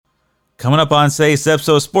Coming up on today's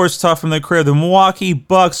episode of Sports Talk from the Crib, the Milwaukee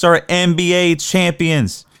Bucks are NBA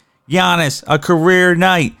champions. Giannis, a career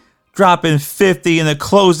night, dropping 50 in the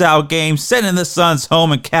closeout game, sending the Suns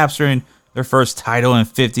home and capturing their first title in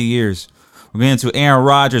 50 years. We're getting into Aaron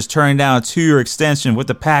Rodgers turning down a 2-year extension with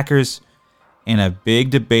the Packers, and a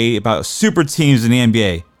big debate about super teams in the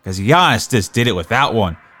NBA, because Giannis just did it without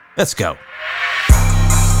one. Let's go.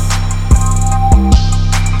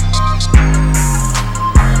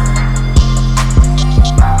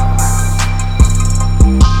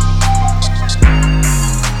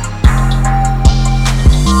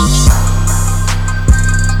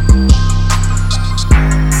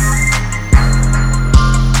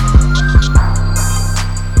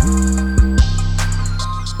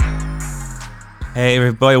 Hey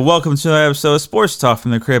everybody, welcome to another episode of Sports Talk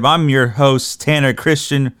from the Crib. I'm your host, Tanner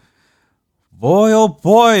Christian. Boy, oh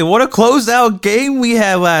boy, what a closeout game we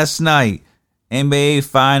had last night. NBA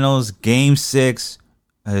Finals, Game 6,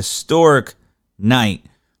 a historic night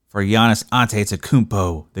for Giannis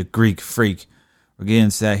Antetokounmpo, the Greek freak. We're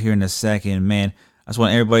getting to that here in a second, man. I just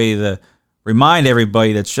want everybody to remind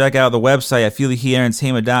everybody to check out the website at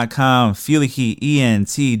FeelyHeatEntertainment.com,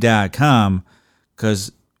 FeelyHeatEnt.com,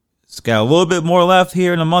 because it's got a little bit more left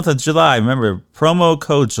here in the month of July. Remember, promo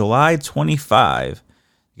code July25.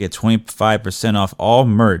 You get 25% off all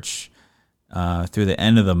merch through the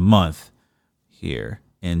end of the month here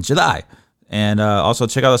in July. And also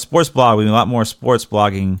check out the sports blog. We have a lot more sports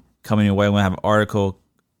blogging coming your way. We're going to have an article,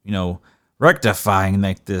 rectifying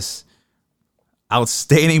like this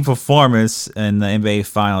outstanding performance in the NBA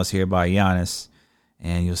Finals here by Giannis.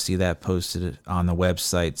 And you'll see that posted on the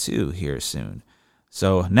website too here soon.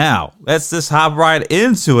 So now, let's just hop right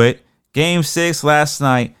into it. Game 6 last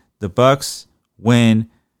night, the Bucks win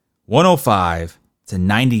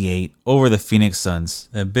 105-98 over the Phoenix Suns.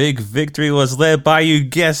 The big victory was led by, you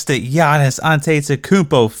guessed it, Giannis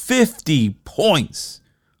Antetokounmpo. 50 points,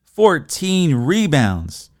 14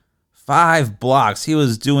 rebounds, 5 blocks. He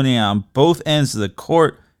was doing it on both ends of the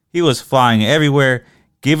court. He was flying everywhere,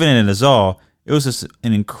 giving it his all. It was just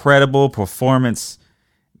an incredible performance.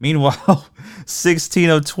 Meanwhile, 16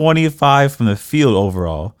 of 25 from the field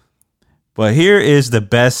overall. But here is the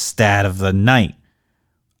best stat of the night.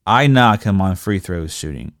 I knock him on free throws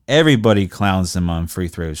shooting. Everybody clowns him on free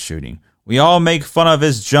throws shooting. We all make fun of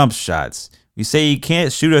his jump shots. We say he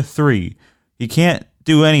can't shoot a 3. He can't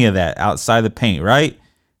do any of that outside the paint, right?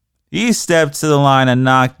 He stepped to the line and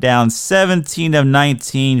knocked down 17 of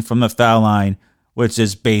 19 from the foul line, which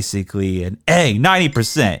is basically an A,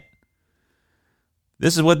 90%.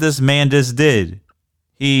 This is what this man just did.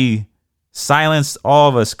 He silenced all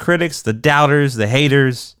of us critics, the doubters, the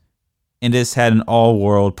haters, and just had an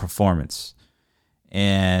all-world performance.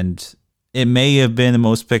 And it may have been the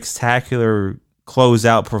most spectacular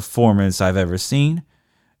closeout performance I've ever seen.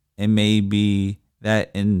 It may be that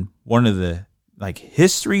in one of the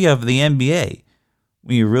history of the NBA,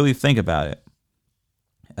 when you really think about it.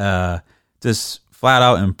 Just flat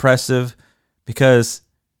out impressive, because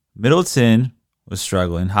Middleton was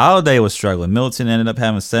struggling. Holiday was struggling. Middleton ended up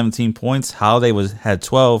having 17 points. Holiday had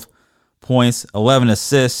 12 points, 11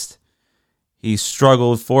 assists. He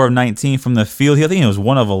struggled 4 of 19 from the field. I think he was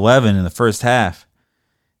 1 of 11 in the first half.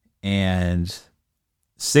 And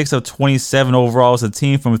 6 of 27 overall as a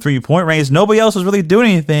team from a 3-point range. Nobody else was really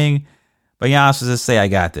doing anything. But Giannis was just say, I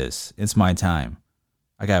got this. It's my time.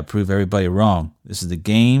 I got to prove everybody wrong. This is the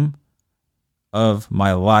game of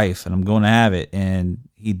my life, and I'm going to have it. And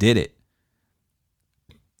he did it.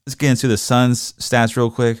 Let's get into the Suns stats real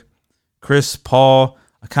quick. Chris Paul,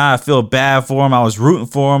 I kind of feel bad for him. I was rooting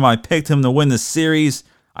for him. I picked him to win the series.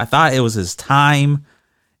 I thought it was his time,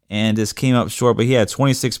 and just came up short. But he had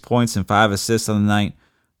 26 points and 5 assists on the night.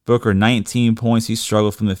 Booker, 19 points. He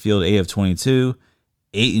struggled from the field, 8 of 22.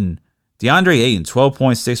 DeAndre Ayton,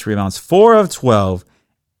 12.6 rebounds, 4 of 12.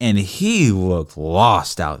 And he looked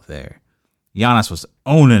lost out there. Giannis was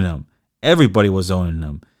owning him. Everybody was owning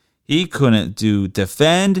him. He couldn't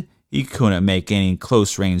defend. He couldn't make any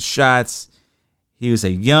close range shots. He was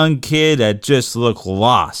a young kid that just looked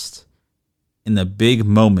lost in the big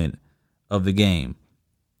moment of the game.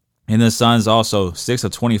 And the Suns also 6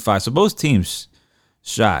 of 25. So both teams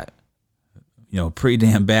shot, pretty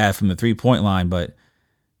damn bad from the 3-point line. But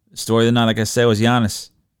the story of the night, like I said, was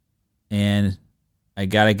Giannis. And I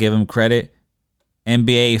got to give him credit.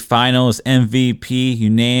 NBA Finals MVP,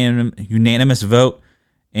 unanimous vote.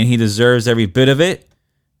 And he deserves every bit of it.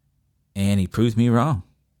 And he proved me wrong.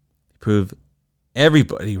 He proved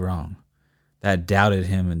everybody wrong that doubted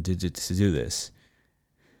him and to do this.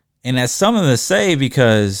 And that's something to say,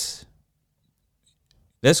 because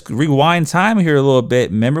let's rewind time here a little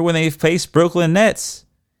bit. Remember when they faced Brooklyn Nets?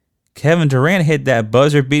 Kevin Durant hit that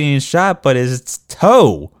buzzer-beating shot, but his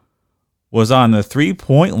toe was on the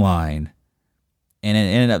 3-point line. And it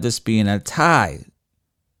ended up just being a tie.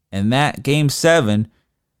 And that Game 7,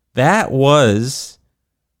 that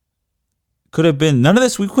could have been, none of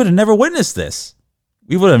this, we could have never witnessed this.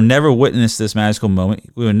 We would have never witnessed this magical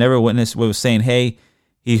moment. We would never witness what was saying, hey,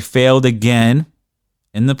 he failed again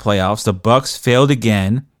in the playoffs. The Bucks failed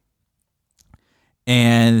again.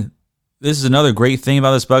 And this is another great thing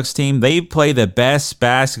about this Bucks team. They play the best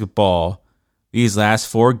basketball these last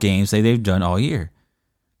 4 games they've done all year.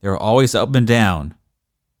 They were always up and down.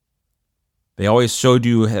 They always showed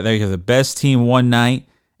you they have the best team one night,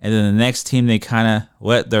 and then the next team they kind of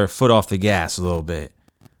let their foot off the gas a little bit.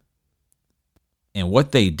 And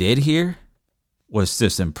what they did here was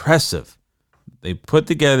just impressive. They put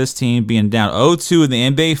together this team being down 0-2 in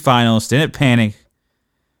the NBA Finals, didn't panic,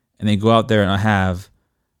 and they go out there and have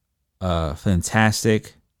a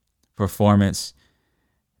fantastic performance.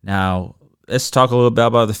 Now, let's talk a little bit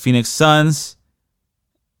about the Phoenix Suns.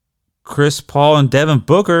 Chris Paul and Devin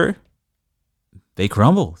Booker, they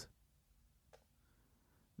crumbled.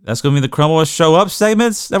 That's going to be the crumble show up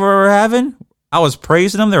segments that we're having. I was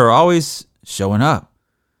praising them. They were always showing up.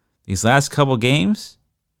 These last couple games,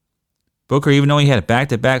 Booker, even though he had a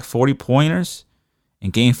back-to-back 40-pointers in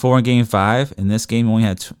Game 4 and Game 5, in this game only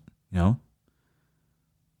had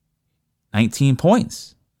 19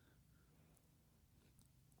 points.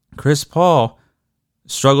 Chris Paul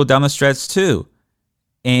struggled down the stretch too.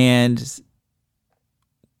 And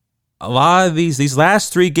a lot of these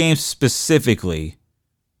last 3 games specifically,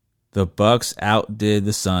 the Bucks outdid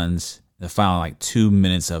the Suns in the final 2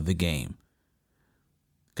 minutes of the game.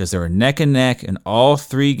 Because they were neck and neck in all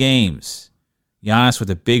 3 games. Giannis with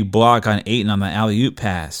a big block on Ayton on the alley-oop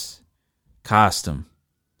pass. Cost him.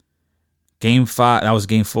 Game 5, that was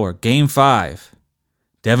Game 4. Game 5,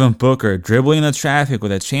 Devin Booker dribbling in the traffic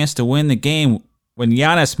with a chance to win the game when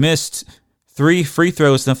Giannis missed 3 free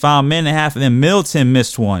throws in the final minute and a half, and then Middleton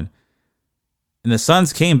missed one. And the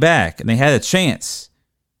Suns came back, and they had a chance.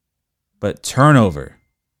 But turnover.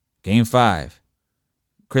 Game 5.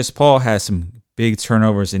 Chris Paul has some big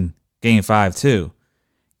turnovers in Game 5 too.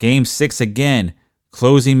 Game 6 again.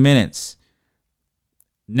 Closing minutes.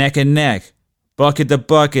 Neck and neck. Bucket to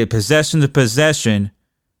bucket. Possession to possession.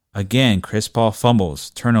 Again, Chris Paul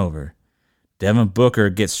fumbles. Turnover. Devin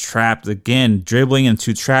Booker gets trapped again, dribbling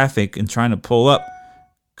into traffic and trying to pull up.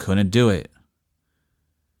 Couldn't do it.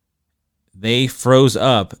 They froze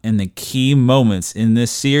up in the key moments in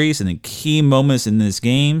this series and the key moments in these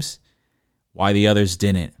games. Why the others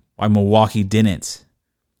didn't. Why Milwaukee didn't.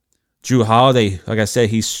 Jrue Holiday, like I said,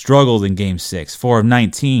 he struggled in Game 6, 4 of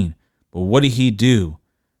 19. But what did he do?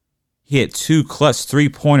 He hit 2 clutch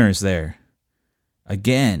 3-pointers there.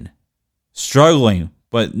 Again, struggling,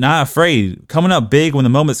 but not afraid. Coming up big when the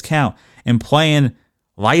moments count and playing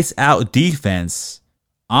lights out defense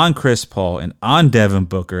on Chris Paul and on Devin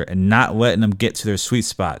Booker and not letting them get to their sweet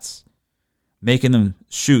spots. Making them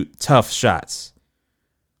shoot tough shots.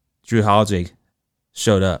 Jrue Holiday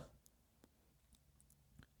showed up.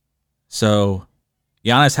 So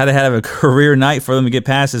Giannis had to have a career night for them to get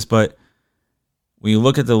past this, but when you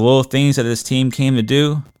look at the little things that this team came to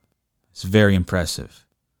do, it's very impressive.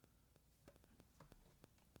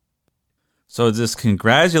 So just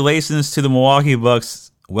congratulations to the Milwaukee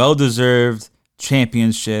Bucks. Well-deserved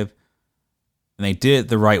championship. And they did it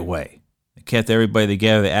the right way. They kept everybody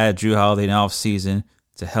together. They added Jrue Holiday in the offseason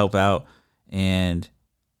to help out. And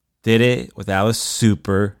did it without a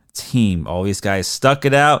super team. All these guys stuck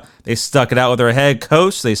it out. They stuck it out with their head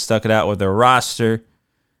coach. They stuck it out with their roster.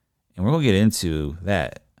 And we're going to get into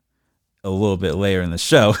that a little bit later in the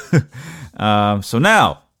show. So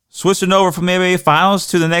now, switching over from the NBA Finals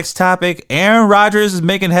to the next topic, Aaron Rodgers is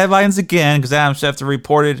making headlines again because Adam Schefter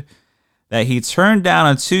reported that he turned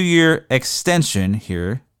down a 2-year extension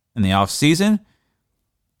here in the offseason.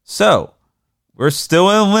 So, we're still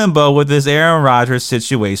in limbo with this Aaron Rodgers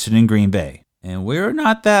situation in Green Bay. And we're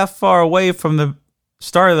not that far away from the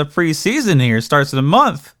start of the preseason here. Starts of the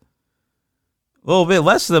month. A little bit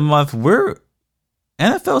less than a month. We're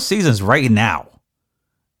NFL season's right now.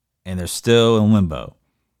 And they're still in limbo.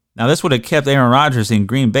 Now, this would have kept Aaron Rodgers in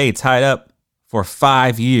Green Bay tied up for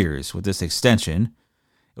 5 years with this extension.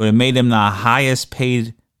 It would have made him the highest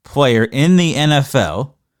paid player in the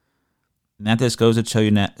NFL. And that just goes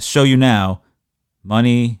to show you now,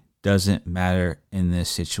 money doesn't matter in this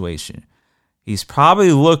situation. He's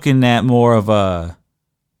probably looking at more of a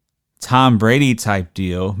Tom Brady type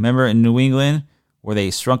deal. Remember in New England where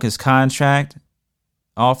they shrunk his contract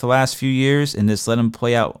off the last few years and just let him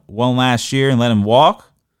play out one last year and let him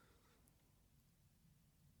walk?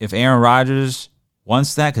 If Aaron Rodgers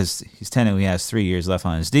wants that, because he's technically has 3 years left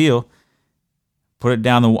on his deal, put it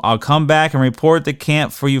down. I'll come back and report the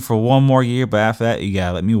camp for you for one more year, but after that, you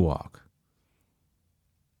gotta let me walk.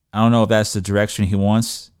 I don't know if that's the direction he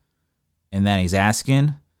wants and that he's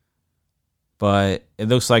asking, but it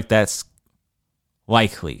looks like that's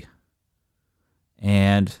likely.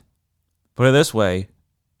 And put it this way,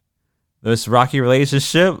 this rocky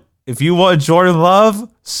relationship, if you want Jordan Love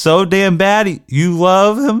so damn bad, you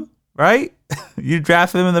love him, right? You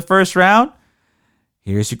draft him in the first round.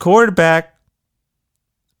 Here's your quarterback.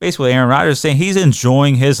 Basically, Aaron Rodgers saying he's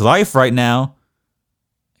enjoying his life right now.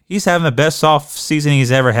 He's having the best off season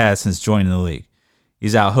he's ever had since joining the league.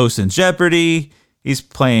 He's out hosting Jeopardy. He's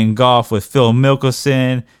playing golf with Phil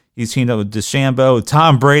Mickelson. He's teamed up with DeChambeau.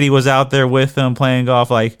 Tom Brady was out there with him playing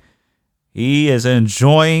golf. Like, he is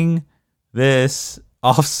enjoying this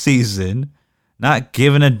off season, not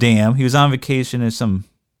giving a damn. He was on vacation in some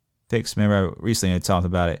pics. Remember, recently I talked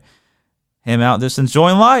about it. Him out just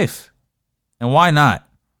enjoying life. And why not?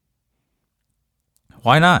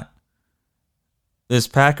 Why not? This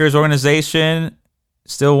Packers organization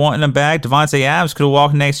still wanting him back. Devontae Adams could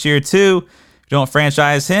walk next year too. If you don't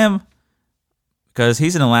franchise him, because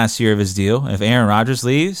he's in the last year of his deal. If Aaron Rodgers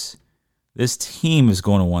leaves, this team is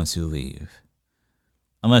going to want to leave.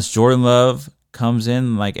 Unless Jordan Love comes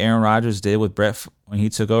in like Aaron Rodgers did with Brett when he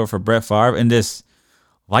took over for Brett Favre and just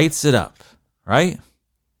lights it up, right?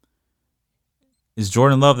 Is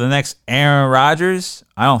Jordan Love the next Aaron Rodgers?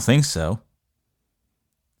 I don't think so.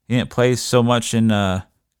 He didn't play so much in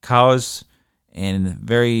college and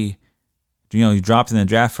he dropped in the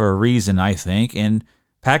draft for a reason, I think. And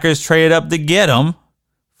Packers traded up to get him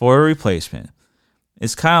for a replacement.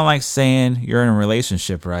 It's kind of like saying you're in a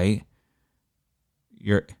relationship, right?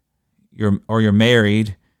 You're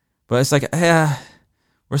married, but it's like,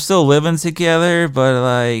 we're still living together, but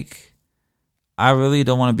like, I really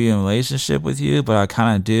don't want to be in a relationship with you, but I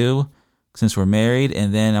kind of do since we're married,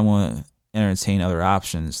 and then I want to entertain other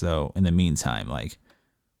options though in the meantime. Like,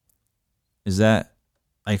 is that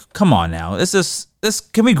like, come on now, this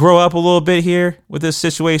can we grow up a little bit here with this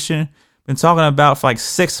situation? Been talking about for like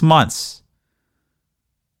 6 months.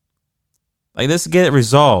 Like, let's get it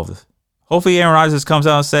resolved. Hopefully Aaron Rodgers comes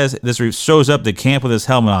out and says this, shows up to camp with his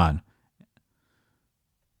helmet on.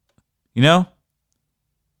 You know,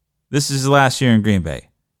 this is his last year in Green Bay.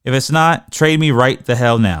 If it's not, trade me right the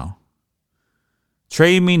hell now.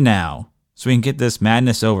 Trade me now so we can get this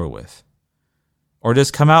madness over with. Or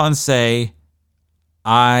just come out and say,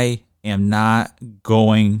 I am not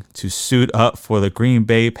going to suit up for the Green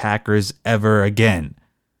Bay Packers ever again.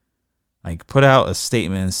 Like, put out a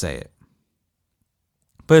statement and say it.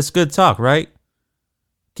 But it's good talk, right?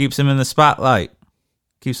 Keeps him in the spotlight.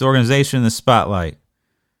 Keeps the organization in the spotlight.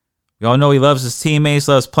 We all know he loves his teammates,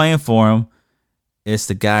 loves playing for them. It's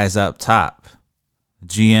the guys up top.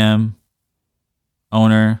 GM,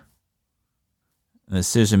 owner, the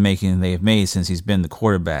decision-making they've made since he's been the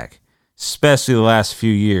quarterback, especially the last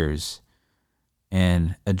few years,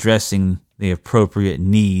 and addressing the appropriate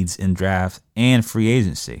needs in draft and free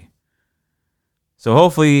agency. So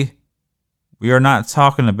hopefully we are not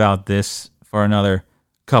talking about this for another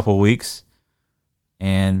couple weeks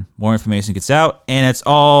and more information gets out and it's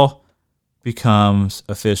all becomes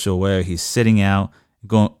official where he's sitting out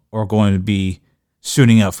going to be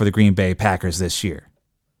suiting up for the Green Bay Packers this year.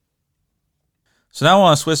 So now I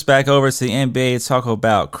want to switch back over to the NBA to talk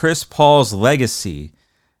about Chris Paul's legacy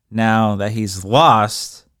now that he's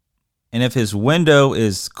lost and if his window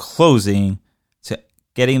is closing to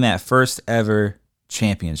getting that first ever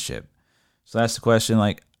championship. So that's the question.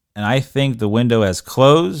 Like, and I think the window has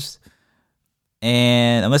closed.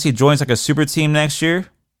 And unless he joins like a super team next year,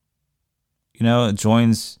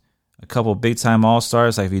 joins a couple big time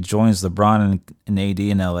all-stars, like if he joins LeBron and AD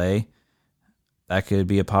in LA, that could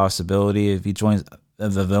be a possibility if he joins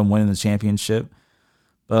them winning the championship.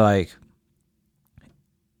 But like,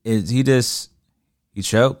 he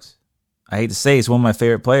choked. I hate to say he's one of my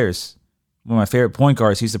favorite players, one of my favorite point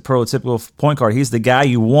guards. He's the prototypical point guard. He's the guy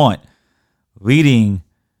you want leading,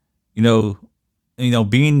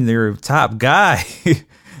 being their top guy.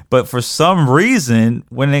 But for some reason,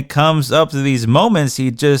 when it comes up to these moments,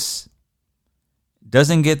 he just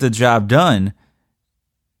doesn't get the job done.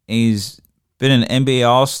 And he's been an NBA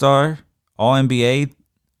All-Star, All-NBA.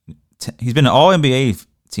 He's been an All-NBA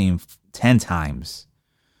team 10 times.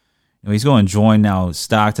 He's going to join now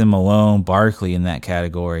Stockton, Malone, Barkley in that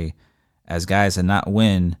category as guys that not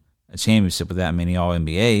win a championship with that many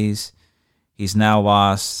All-NBAs. He's now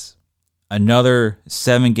lost another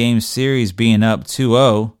 7-game series being up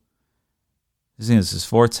 2-0. This is his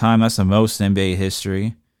 4th time. That's the most in NBA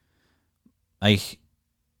history. Like,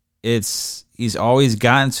 he's always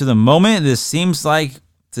gotten to the moment. This seems like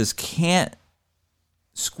this can't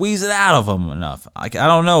squeeze it out of him enough. Like, I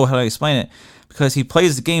don't know how to explain it, because he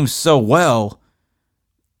plays the game so well,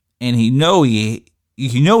 and he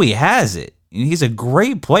has it. And he's a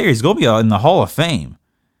great player. He's going to be in the Hall of Fame.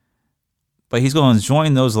 But he's going to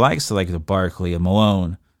join those likes of like the Barkley and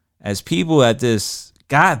Malone as people that just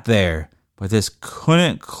got there, but just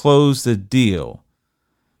couldn't close the deal.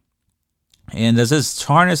 And does this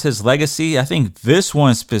tarnish his legacy? I think this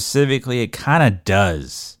one specifically, it kind of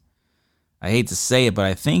does. I hate to say it, but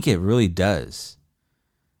I think it really does.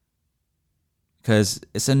 Because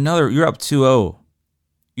it's you're up 2-0.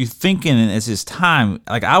 You're thinking it's his time.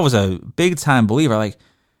 Like, I was a big time believer. Like,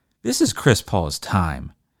 this is Chris Paul's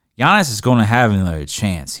time. Giannis is going to have another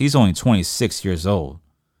chance. He's only 26 years old.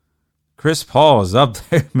 Chris Paul is up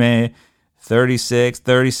there, man. 36,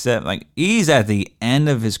 37. Like, he's at the end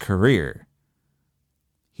of his career.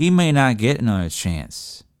 He may not get another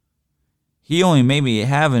chance. He only maybe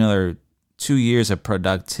have another 2 years of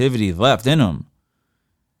productivity left in him.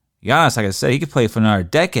 Giannis, like I said, he could play for another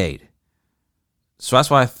decade. So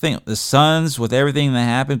that's why I think the Suns, with everything that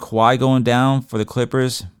happened, Kawhi going down for the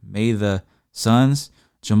Clippers, made the Suns.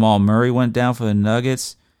 Jamal Murray went down for the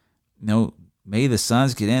Nuggets. Made the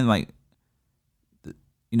Suns get in. Like,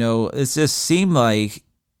 it just seemed like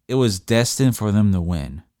it was destined for them to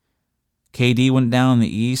win. KD went down in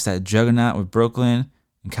the East, that juggernaut with Brooklyn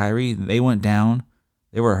and Kyrie. They went down.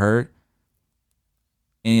 They were hurt.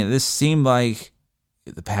 And this seemed like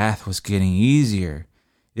the path was getting easier.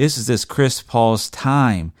 This is this Chris Paul's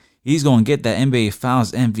time. He's going to get that NBA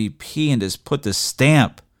Finals MVP and just put the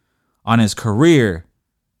stamp on his career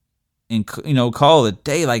and, call it a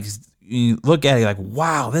day. Like, you look at it like,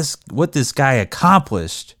 wow, what this guy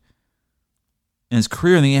accomplished in his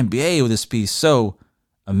career in the NBA would just be so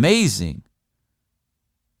amazing.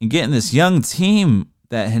 And getting this young team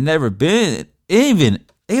that had never been,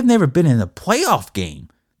 they've never been in a playoff game.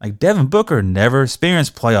 Like, Devin Booker never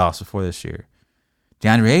experienced playoffs before this year.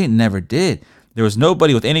 DeAndre Ayton never did. There was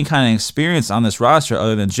nobody with any kind of experience on this roster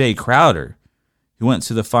other than Jay Crowder, who went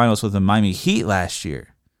to the finals with the Miami Heat last year.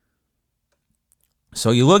 So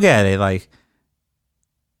you look at it like,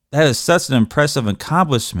 that is such an impressive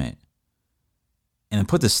accomplishment. And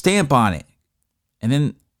put the stamp on it. And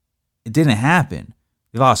then it didn't happen.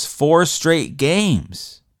 They lost 4 straight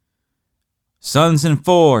games. Suns in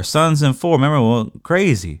 4. Remember, well,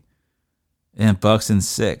 crazy. And Bucks in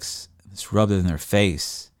 6. Just rubbed it in their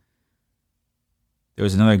face. There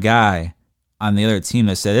was another guy on the other team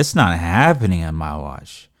that said, it's not happening on my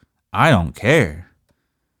watch. I don't care.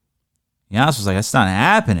 Giannis was like, it's not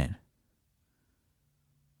happening.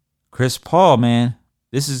 Chris Paul, man,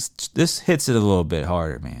 this hits it a little bit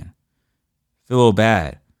harder, man. I feel a little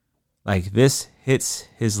bad. Like, this hits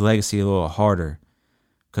his legacy a little harder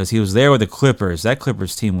because he was there with the Clippers. That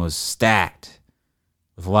Clippers team was stacked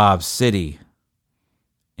with Lob City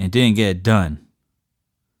and didn't get it done.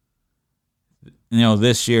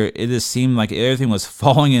 This year, it just seemed like everything was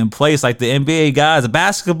falling in place. Like, the NBA gods, the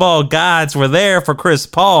basketball gods were there for Chris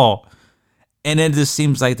Paul. And it just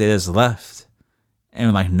seems like they just left. And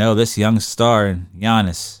we're like, no, this young star,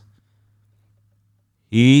 Giannis,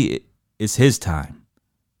 it's his time.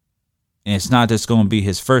 And it's not just going to be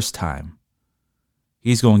his first time.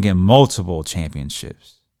 He's going to get multiple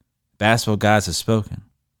championships. Basketball gods have spoken.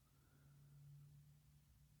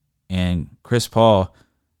 And Chris Paul,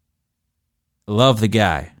 love the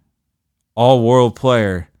guy. All-world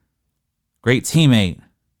player. Great teammate.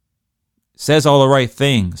 Says all the right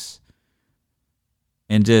things.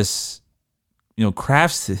 And just,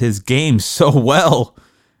 crafts his game so well.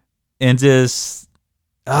 And just,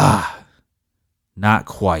 not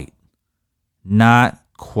quite. Not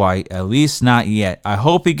quite. At least not yet. I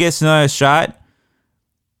hope he gets another shot.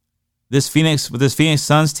 With this Phoenix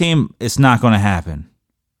Suns team, it's not going to happen.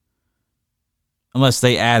 Unless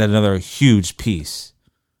they add another huge piece.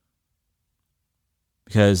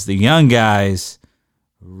 Because the young guys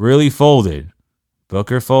really folded.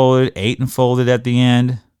 Booker folded. Ayton folded at the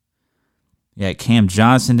end. Yeah, Cam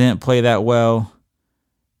Johnson didn't play that well.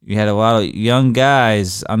 You had a lot of young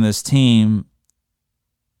guys on this team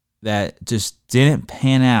that just didn't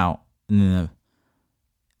pan out. And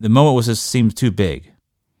the moment just seemed too big.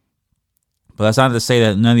 But that's not to say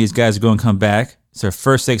that none of these guys are going to come back. It's their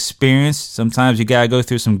first experience. Sometimes you got to go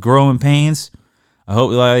through some growing pains. I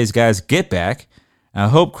hope a lot of these guys get back. And I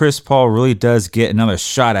hope Chris Paul really does get another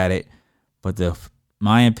shot at it. But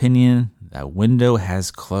my opinion, that window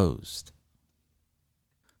has closed.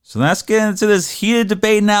 So let's get into this heated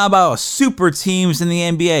debate now about super teams in the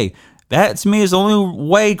NBA. That, to me, is the only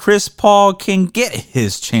way Chris Paul can get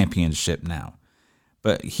his championship now.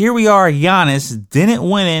 But here we are, Giannis didn't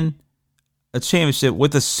win a championship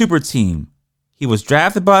with a super team. He was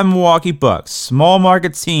drafted by Milwaukee Bucks, small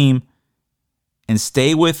market team, and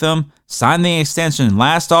stayed with them, signed the extension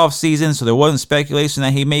last offseason, so there wasn't speculation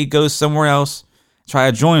that he may go somewhere else,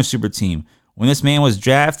 try to join a super team. When this man was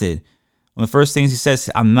drafted, one of the first things he says,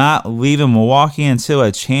 I'm not leaving Milwaukee until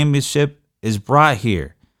a championship is brought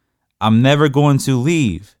here. I'm never going to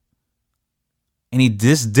leave. And he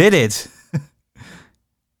just did it.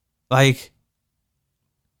 Like,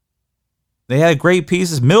 they had great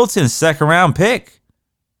pieces. Middleton, second round pick.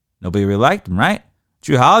 Nobody really liked him, right?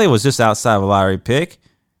 Drew Holiday was just outside of a lottery pick.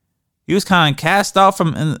 He was kind of cast off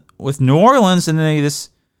with New Orleans, and then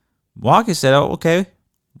Milwaukee said, oh, okay,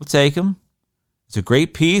 we'll take him. It's a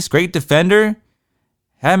great piece, great defender.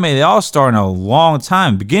 Hadn't made the All-Star in a long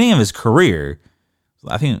time. Beginning of his career.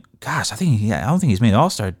 I don't think he's made the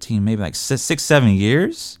All-Star team maybe like 6-7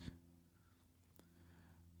 years.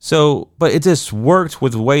 So, but it just worked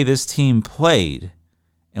with the way this team played.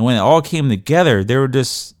 And when it all came together, they were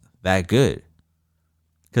just that good.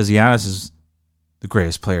 Because Giannis is the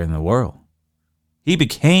greatest player in the world. He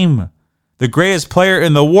became the greatest player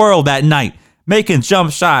in the world that night. Making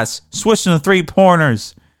jump shots, switching the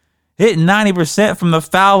three-pointers, hitting 90% from the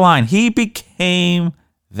foul line. He became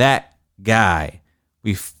that guy.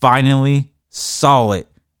 We finally saw it.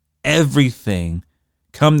 Everything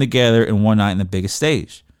come together in one night in the biggest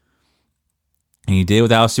stage. And he did it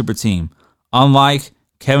without a super team. Unlike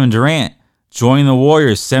Kevin Durant joining the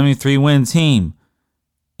Warriors 73-win team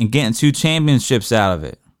and getting 2 championships out of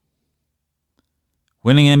it.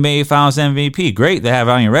 Winning NBA Finals MVP, great to have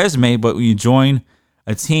on your resume, but when you join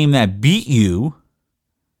a team that beat you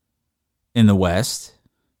in the West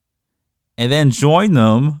and then join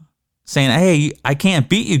them saying, hey, I can't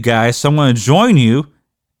beat you guys, so I'm going to join you,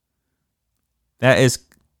 that is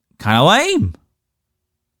kind of lame.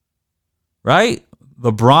 Right?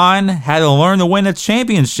 LeBron had to learn to win a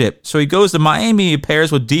championship, so he goes to Miami and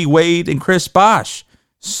pairs with D. Wade and Chris Bosh.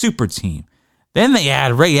 Super team. Then they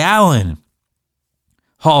add Ray Allen,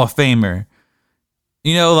 Hall of Famer.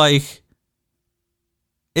 You know, like,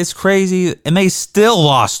 it's crazy. And they still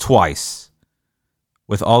lost twice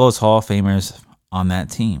with all those Hall of Famers on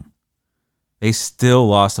that team. They still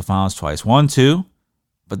lost the finals twice. 1-2,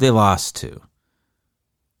 but they lost 2.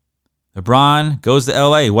 LeBron goes to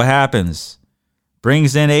LA. What happens?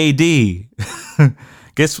 Brings in AD.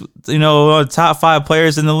 Gets, top 5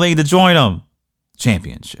 players in the league to join him.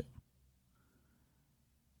 Championship.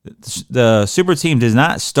 The super team did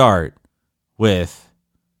not start with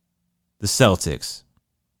the Celtics.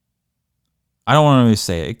 I don't want to really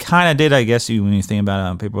say it. It kind of did, I guess, when you think about it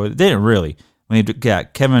on paper, but it didn't really. When you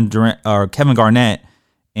got Kevin Garnett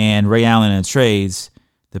and Ray Allen in trades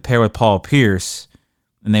to pair with Paul Pierce,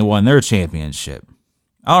 and they won their championship.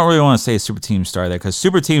 I don't really want to say super team started there because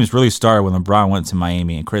super teams really started when LeBron went to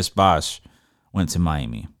Miami and Chris Bosh went to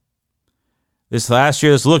Miami. This last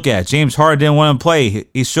year, let's look at James Harden didn't want to play.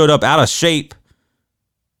 He showed up out of shape.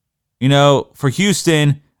 For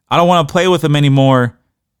Houston, I don't want to play with him anymore.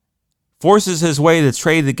 Forces his way to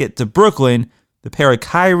trade to get to Brooklyn. The pair of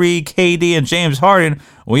Kyrie, KD, and James Harden.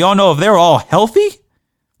 We all know if they're all healthy,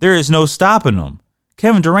 there is no stopping them.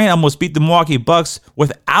 Kevin Durant almost beat the Milwaukee Bucks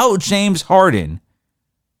without James Harden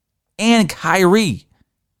and Kyrie.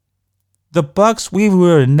 The Bucks, we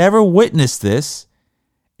would have never witnessed this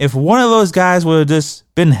if one of those guys would have just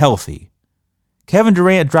been healthy. Kevin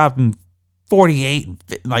Durant dropped him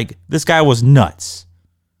 48. Like, this guy was nuts.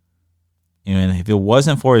 And if it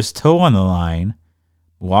wasn't for his toe on the line,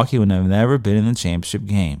 Milwaukee would have never been in the championship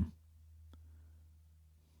game.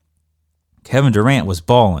 Kevin Durant was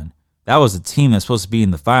balling. That was the team that's supposed to be in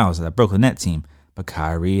the finals, that Brooklyn Nets team. But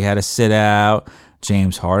Kyrie had to sit out.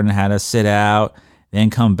 James Harden had to sit out. Then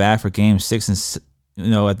come back for game 6 and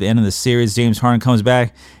at the end of the series, James Harden comes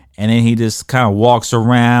back, and then he just kind of walks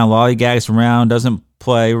around, lollygags around, doesn't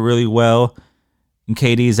play really well, and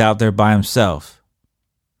KD's out there by himself.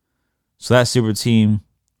 So that super team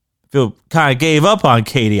kind of gave up on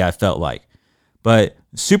KD, I felt like. But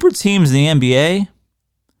super teams in the NBA,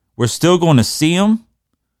 we're still going to see them.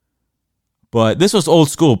 But this was old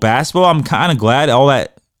school basketball. I'm kind of glad all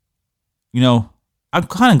that, I'm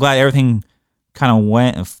kind of glad everything kind of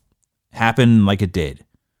went and happened like it did.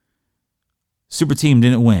 Super team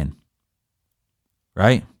didn't win.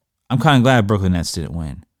 Right? I'm kind of glad Brooklyn Nets didn't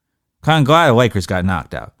win. Kind of glad the Lakers got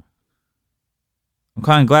knocked out. I'm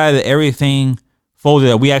kind of glad that everything folded.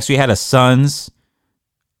 That we actually had a Suns.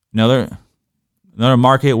 Another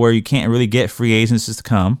market where you can't really get free agents to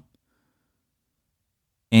come.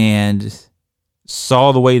 And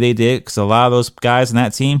saw the way they did, because a lot of those guys in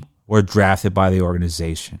that team were drafted by the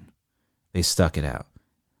organization. They stuck it out.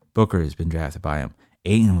 Booker has been drafted by him.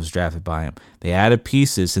 Ayton was drafted by him. They added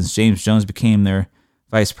pieces since James Jones became their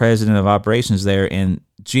vice president of operations there, and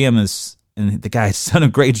GM and the guy's done a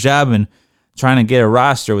great job in trying to get a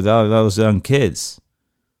roster with all those young kids.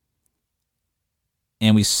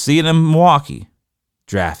 And we see it in Milwaukee,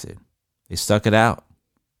 drafted. They stuck it out.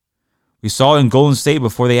 We saw it in Golden State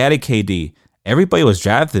before they added KD. Everybody was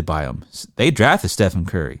drafted by them. They drafted Stephen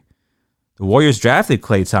Curry. The Warriors drafted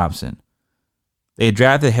Klay Thompson. They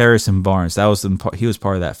drafted Harrison Barnes. He was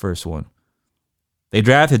part of that first one. They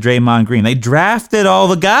drafted Draymond Green. They drafted all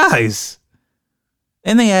the guys.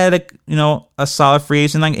 And they added a solid free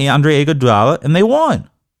agent like Andre Iguodala, and they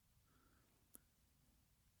won.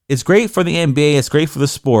 It's great for the NBA. It's great for the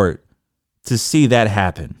sport to see that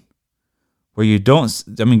happen. Where you don't,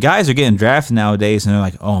 guys are getting drafted nowadays and they're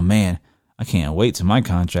like, oh man, I can't wait till my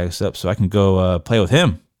contract's up so I can go play with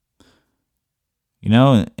him.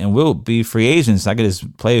 And we'll be free agents. I can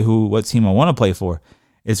just play what team I want to play for.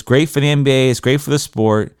 It's great for the NBA. It's great for the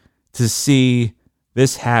sport to see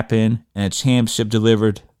this happen and a championship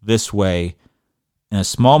delivered this way in a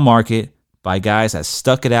small market by guys that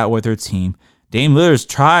stuck it out with their team. Dame Lillard's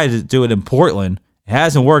tried to do it in Portland. It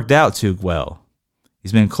hasn't worked out too well.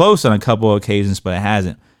 He's been close on a couple of occasions, but it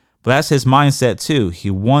hasn't. But that's his mindset too. He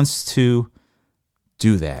wants to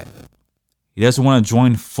do that. He doesn't want to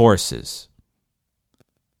join forces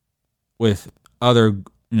with other,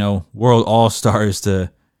 world all-stars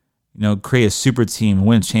to, create a super team and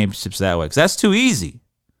win championships that way. Because that's too easy.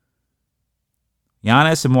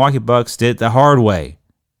 Giannis and Milwaukee Bucks did it the hard way.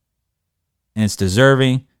 And it's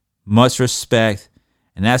deserving, much respect.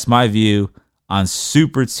 And that's my view on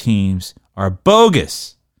super teams are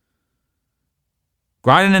bogus.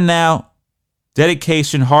 Grinding it out,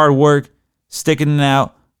 dedication, hard work, sticking it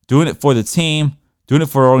out, doing it for the team, doing it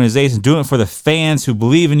for our organization, doing it for the fans who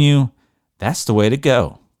believe in you. That's the way to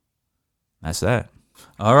go. That's that.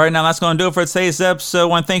 All right, now that's going to do it for today's episode. I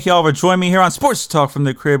want to thank you all for joining me here on Sports Talk from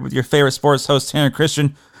the Crib with your favorite sports host, Tanner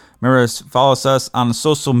Christian. Remember to follow us on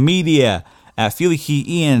social media at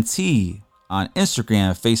FeelyHeENT on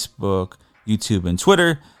Instagram, Facebook, YouTube, and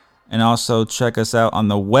Twitter. And also check us out on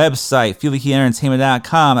the website,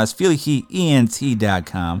 FeelyHeEntertainment.com. That's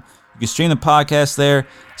FeelyHeENT.com. You can stream the podcast there,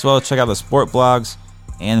 as well as check out the sport blogs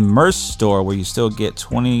and the merch store, where you still get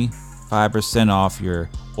 25% off your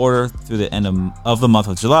order through the end of the month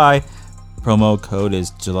of July. Promo code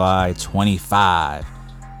is July25.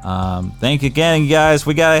 Thank you again, guys.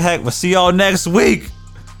 We'll see y'all next week.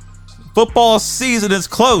 Football season is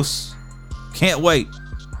close. Can't wait.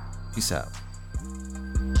 Peace out.